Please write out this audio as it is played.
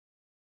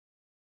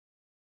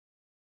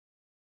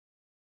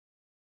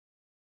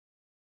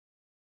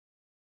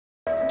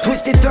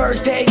Twisted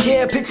Thursday,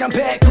 yeah, bitch, I'm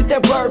back with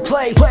that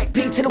wordplay. Black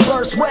beats in the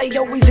worst way,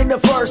 always in the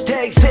first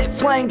take. Spit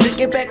flame to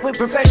get back with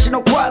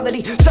professional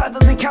quality.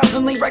 Silently,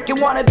 constantly wrecking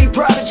wannabee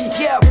prodigies,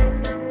 yeah.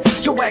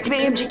 You're whacking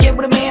an MGK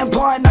with a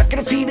man-bun. Not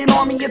gonna feed an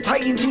army of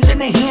titans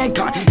using a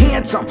handgun.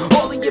 Handsome,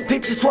 all of your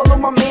bitches swallow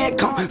my man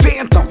cum.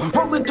 Phantom,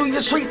 rolling through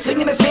your streets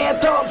singing a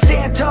anthem.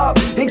 Stand up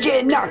and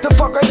get knocked the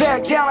fuck right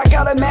back down. I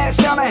got a mad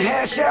sound, I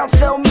hash out.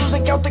 Sell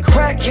music out the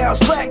crack house.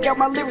 Blackout,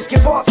 my lyrics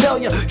give off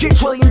failure.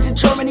 KTrillions in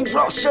Germany,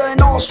 Russia, and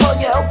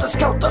Australia. Helter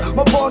Skelter,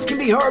 my bars can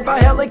be heard by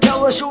Helen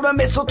Keller. Shoot a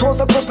missile towards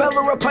a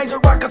propeller. A planes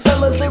with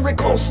Rockefellers.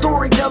 Lyrical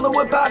storyteller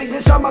with bodies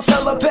inside my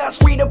cellar.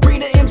 Best reader,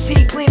 breeder,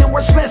 MC, cleaner,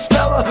 wordsmith,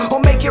 speller. I'll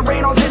make it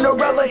rain on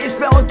Cinderella. It's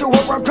spelling through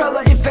her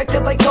umbrella.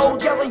 Infected like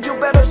gold yellow. You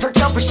better search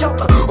out for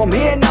shelter. I'm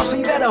here now, so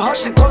you better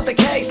hush and close the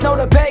case. Know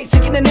the bass,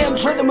 singing the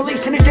hymns, rhythm,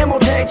 releasing the demo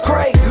tapes.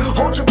 Great,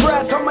 hold your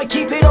breath, I'ma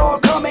keep it all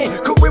coming.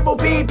 Career will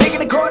be bigger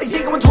than Cardi's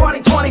ego in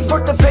 2020.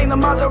 Fuck the fame, the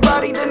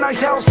Maserati, the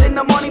nice house, and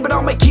the money. But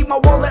I'ma keep my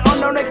wallet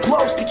unknown and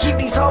close to keep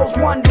these hoes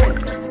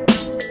wondering.